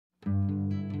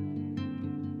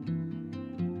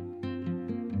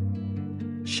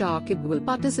Shakib will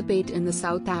participate in the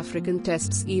South African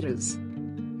Test series.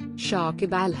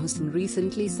 Shakib Al Hasan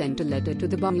recently sent a letter to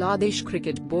the Bangladesh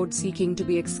Cricket Board seeking to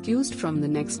be excused from the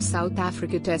next South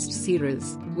Africa Test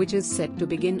series, which is set to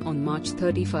begin on March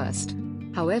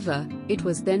 31. However, it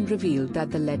was then revealed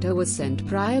that the letter was sent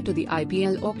prior to the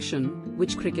IPL auction,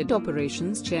 which Cricket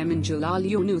Operations Chairman Jalal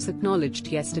Yunus acknowledged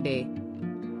yesterday.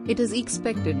 It is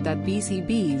expected that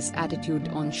BCB's attitude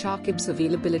on Shakib's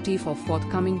availability for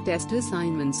forthcoming Test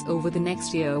assignments over the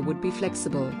next year would be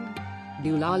flexible.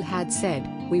 Jalal had said,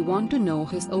 "We want to know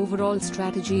his overall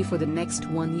strategy for the next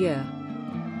 1 year."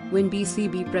 When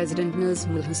BCB President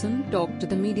Shakib Al Hasan talked to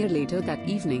the media later that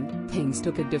evening, things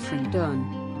took a different turn.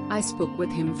 "I spoke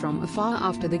with him from afar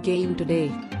after the game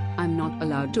today. I'm not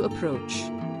allowed to approach.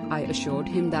 I assured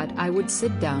him that I would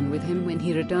sit down with him when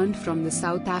he returned from the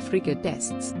South Africa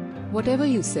tests. Whatever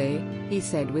you say," he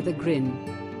said with a grin.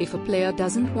 "If a player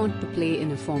doesn't want to play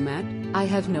in a format, I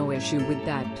have no issue with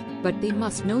that, but they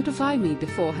must notify me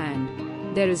beforehand.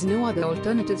 There is no other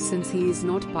alternative since he is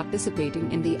not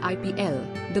participating in the IPL,"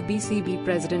 the BCB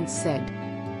president said.